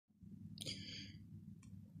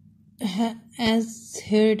as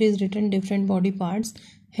here it is written different body parts: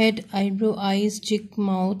 head, eyebrow, eyes, cheek,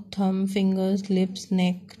 mouth, thumb, fingers, lips,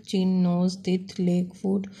 neck, chin, nose, teeth, leg,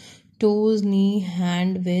 foot, toes, knee,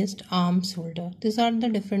 hand, waist, arms, shoulder. These are the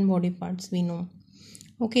different body parts we know.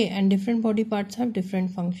 Okay, and different body parts have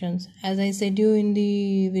different functions. As I said you in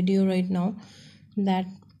the video right now, that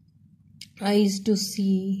eyes to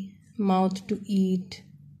see, mouth to eat,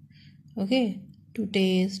 okay, to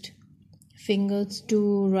taste, fingers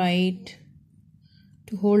to write,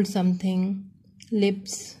 to hold something,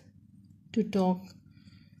 lips to talk,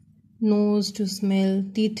 nose to smell,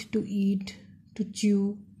 teeth to eat, to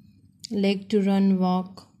chew, leg to run,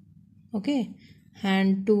 walk, okay,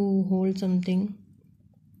 hand to hold something,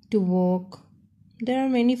 to walk. There are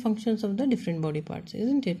many functions of the different body parts,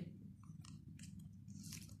 isn't it?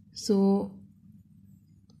 So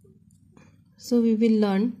we will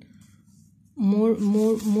learn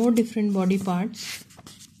more different body parts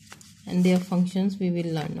and their functions we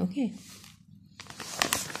will learn. Okay,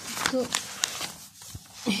 so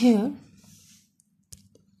here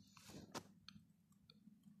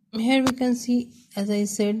we can see, as I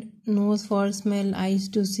said, nose for smell, eyes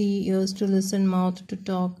to see, ears to listen, mouth to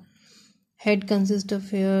talk. Head consists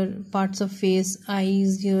of hair, parts of face,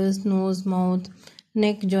 eyes, ears, nose, mouth.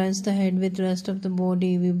 Neck joins the head with rest of the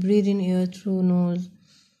body. We breathe in air through nose.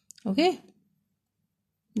 Okay,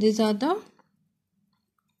 these are the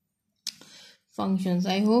functions.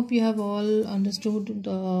 I hope you have all understood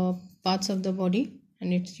the parts of the body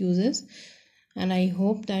and its uses, and I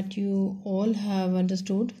hope that you all have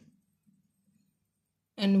understood,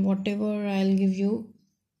 and whatever I'll give you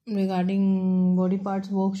regarding body parts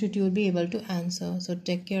worksheet you will be able to answer. So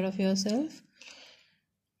take care of yourself,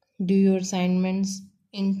 do your assignments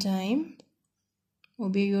in time,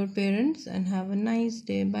 obey your parents, and have a nice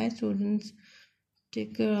day. Bye students,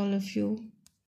 take care all of you.